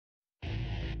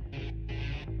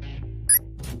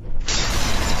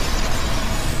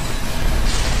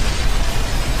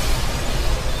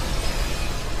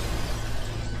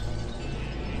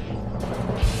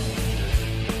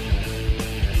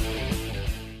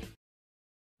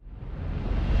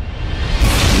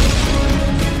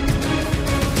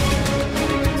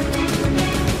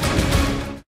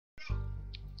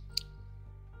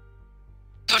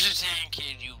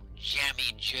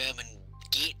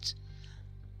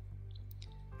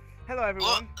Hello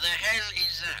everyone. What the hell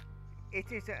is that?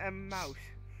 It is a mouse.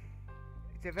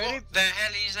 It's a very What the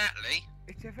hell is that, Lee?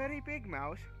 It's a very big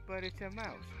mouse, but it's a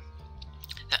mouse.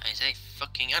 That is a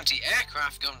fucking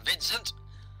anti-aircraft gun, Vincent.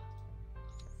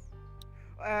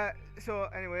 So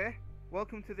anyway,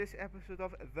 welcome to this episode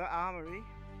of The Armory.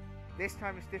 This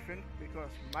time it's different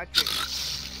because magic.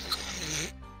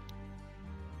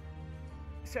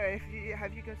 Sorry,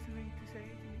 have you got something to say to me?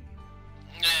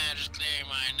 Nah, just clearing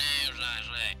my nose, I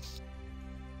say.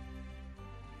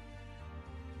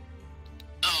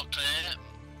 Oh, Claire.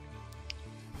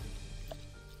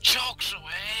 Chalks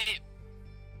away.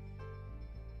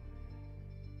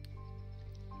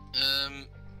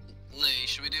 Lee,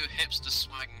 should we do hipster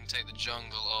swag and take the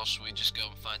jungle, or should we just go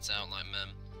and fight out like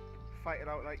men? Fight it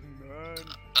out like men.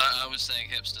 I was saying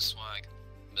hipster swag,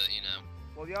 but you know.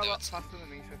 Well, you're a lot faster than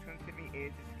me, so it's going to take me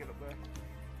ages to get up there.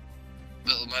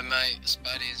 But my mate,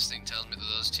 Spidey instinct tells me that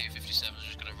those T-57s are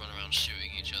just going to run around shooting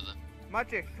each other.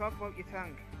 Magic, talk about your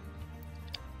tank.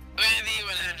 Well, the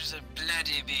E100 is a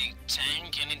bloody big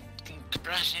tank, and it can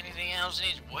crush anything else in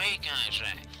its wake, I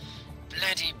say.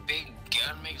 Bloody big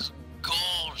gun makes a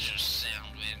gorgeous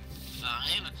sound when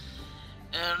fired.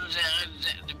 And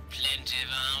plenty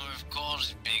of armor, of course,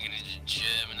 it's big and it's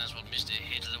German, that's what Mr.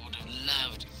 Hitler would have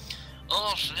loved.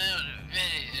 Also,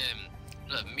 very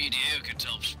mediocre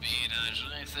top speed, I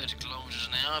say, 30 kilometers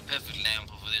an hour, perfectly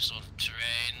ample for this sort of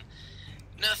terrain.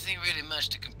 Nothing really much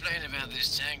to complain about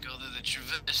this tank, although the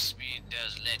traverse speed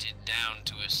does let it down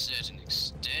to a certain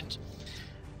extent.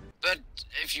 But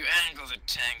if you angle the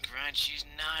tank right, she's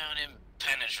nigh on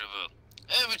impenetrable.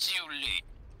 Over to you, Lee.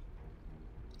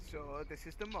 So, this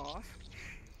is the Mars.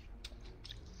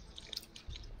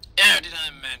 Oh, did I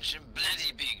mention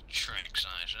bloody big tracks,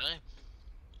 I say?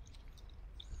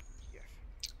 Yes.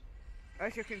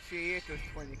 As you can see, it does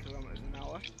 20 kilometers an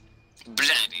hour.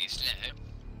 Bloody slow.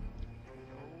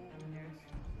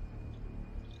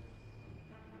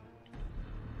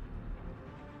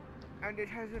 And it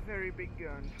has a very big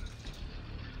gun.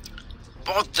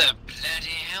 What the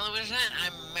bloody hell was that?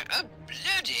 A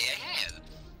bloody hell!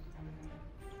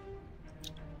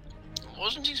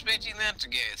 Wasn't expecting that to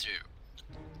go through.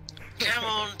 Come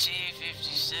on,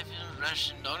 T-57,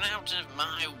 Russian, not out of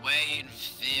my way,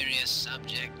 inferior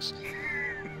subjects.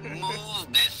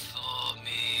 Move before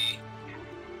me.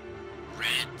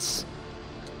 Rats.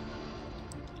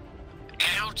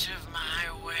 Out of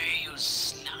my way, you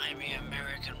slimy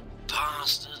American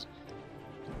bastard.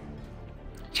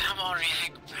 Come on,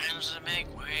 Yak Panzer, make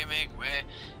way.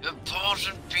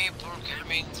 Important people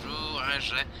coming through, I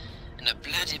say, and a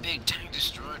bloody big tank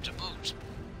destroyer to boot.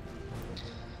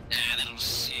 Nah, that'll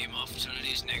see him off till at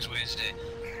least next Wednesday.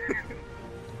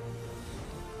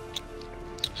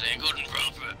 Say good and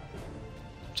proper.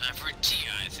 Time for a tea,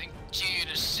 I think. Tea and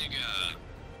a cigar.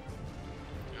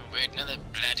 Oh, wait, another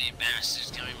bloody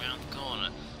bastard's coming round the corner.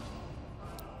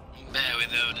 Bear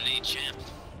with old Lee, chap.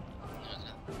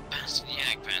 Bastard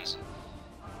Yak Panzer.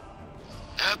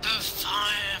 Open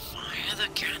fire, fire the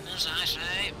cannons, I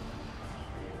say.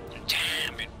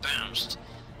 Damn, it bounced.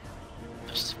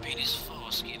 Must have been his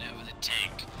foreskin over the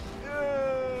tank.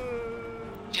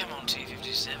 Come on,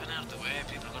 T-57, out of the way.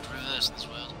 People have got to reverse in this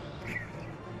world.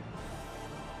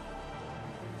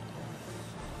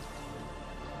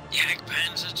 Yak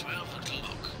Panzer, 12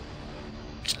 o'clock.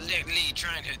 Let Lee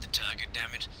try and hit the target,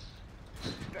 damn it.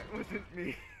 That wasn't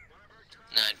me.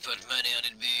 I'd put money on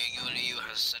it being only you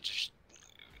has such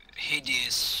a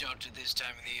hideous shot at this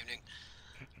time of the evening.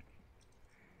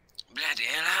 Bloody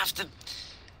hell, half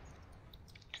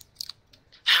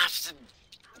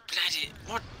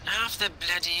the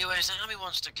bloody US Army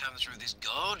wants to come through this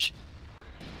gorge.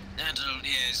 That'll,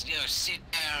 yes, sit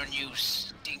down, you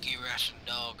stinky Russian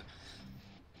dog.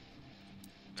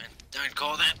 And don't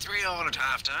call that 3-all at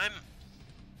halftime.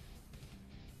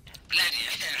 Bloody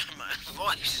hell, my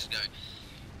voice is going.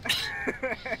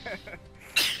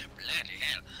 Bloody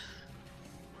hell.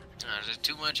 Oh, there's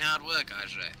too much hard work, I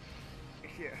say.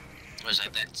 Yeah. It was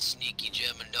like that sneaky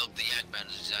German dog, the Yak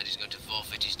Panzer, decided he's going to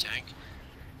forfeit his tank.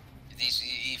 If this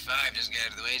E5 doesn't get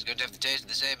out of the way, he's going to have the taste of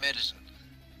the same medicine.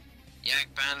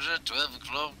 Yak Panzer, 12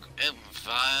 o'clock, open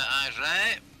fire, I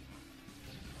say.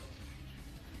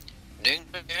 Ding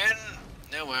again,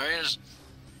 no worries.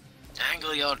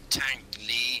 Angle your tank,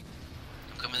 Lee.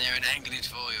 I'm coming there and angle it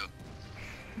for you.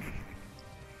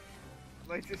 I'd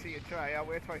like to see you try. I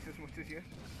weigh twice as much as you.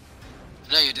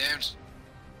 No, you don't.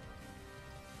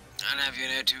 I'll have you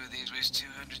know 2 of these weighs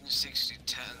 260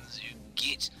 tons, you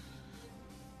git.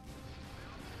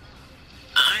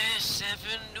 I-7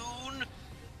 noon?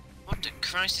 What the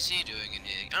Christ is he doing in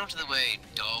here? Out of the way,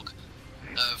 dog.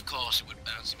 Of course it would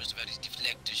bounce. He must have had his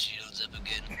deflector shields up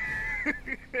again.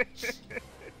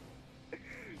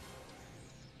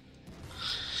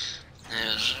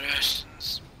 There's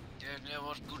Russians. Don't know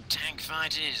what good tank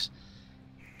fight is.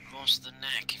 Cross the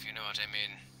neck, if you know what I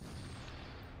mean.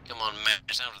 Come on,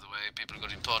 Matt, out of the way. People have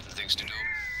got important things to do.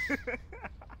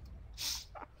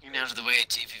 Get out of the way,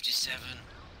 T-57.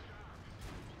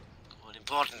 Come on,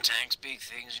 important tanks, big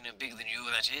things, you know, bigger than you,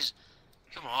 that is.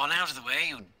 Come on, out of the way,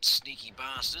 you sneaky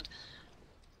bastard.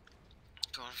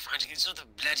 Go on, fight against another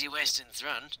bloody Western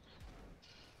Front.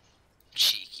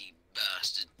 Cheeky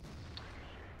bastard.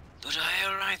 But I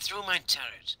hail right through my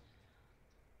turret.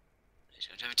 He's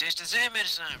going to have a taste of the same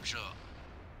medicine, I'm sure.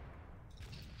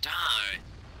 Die.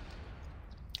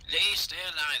 Lee, stay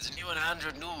alive. It's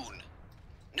E100 noon.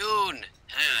 Noon.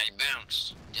 Ah, he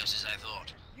bounced. Just as I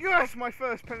thought. Yes, my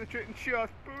first penetrating shot.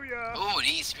 Booyah. Oh, an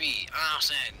E3.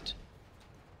 Arse end.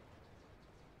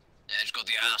 Yeah, it's got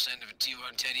the arse end of a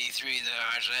T110 E3 there,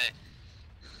 I say.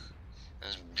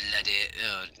 That's bloody...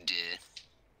 Oh, dear.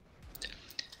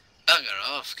 Bugger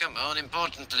off. Come on,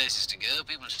 important places to go.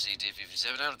 People to see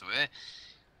T-57 out of the way.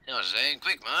 You know what I'm saying?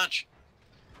 Quick march.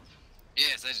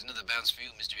 Yes, that is another bounce for you,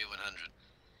 Mr. E100.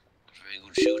 Very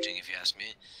good shooting, if you ask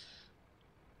me.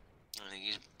 I think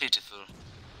he's pitiful.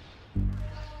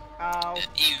 Ow.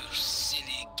 You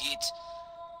silly git.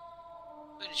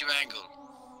 Where did you angle?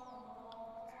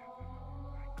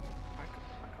 I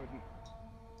couldn't.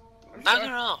 I'm Bugger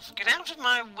sorry. off. Get out of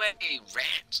my way,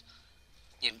 rat.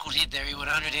 You had a good hit there,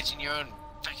 E100, hitting your own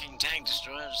fucking tank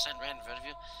destroyer sent right in front of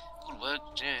you. Good work.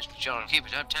 Yes, sure, keep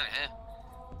it up, tell you.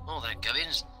 All that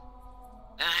gubbins.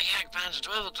 Yak pans at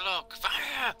 12 o'clock.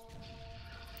 Fire!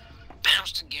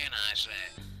 Bounced again, I say.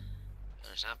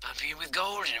 I'll start pumping you with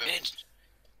gold in a minute.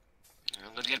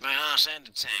 I'm going to get my arse end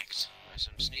attacked by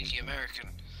some sneaky American.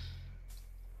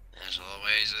 As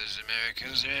always, those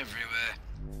Americans are everywhere.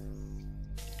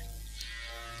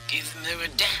 Give them a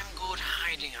damn good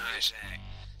hiding, I say.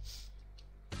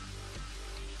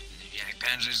 The Yak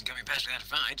Panzer isn't coming past without a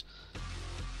fight.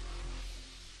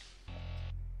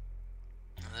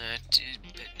 That is,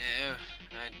 but no,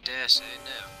 I dare say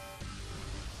no.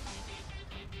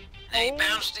 They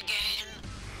bounced again.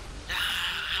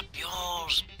 Ah, up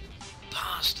yours,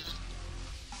 bastard.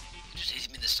 Just hit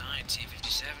him in the side,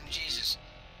 T-57, Jesus.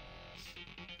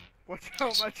 Watch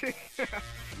out, Magic.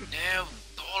 No,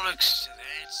 bollocks to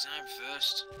that, I'm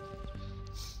first.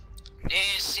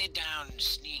 There, sit down,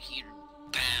 sneaky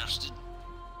bastard.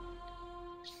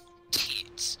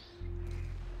 Tits.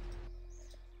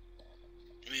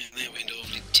 Man, that went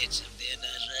awfully tits up there,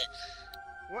 does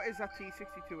it? What is that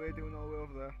T-62A doing all the way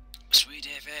over there? Sweet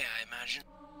FA, I imagine.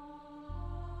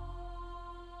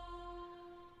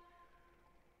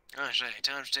 I say,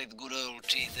 time to take the good old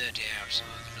T-30 out so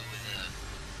we can do with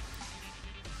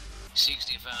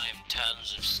 65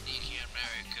 tons of sneaky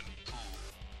American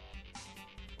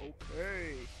poo.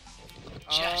 Okay.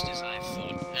 Just as I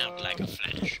thought, out like a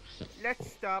flash.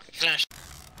 Let's stop. Flash.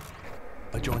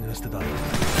 For joining us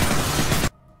today.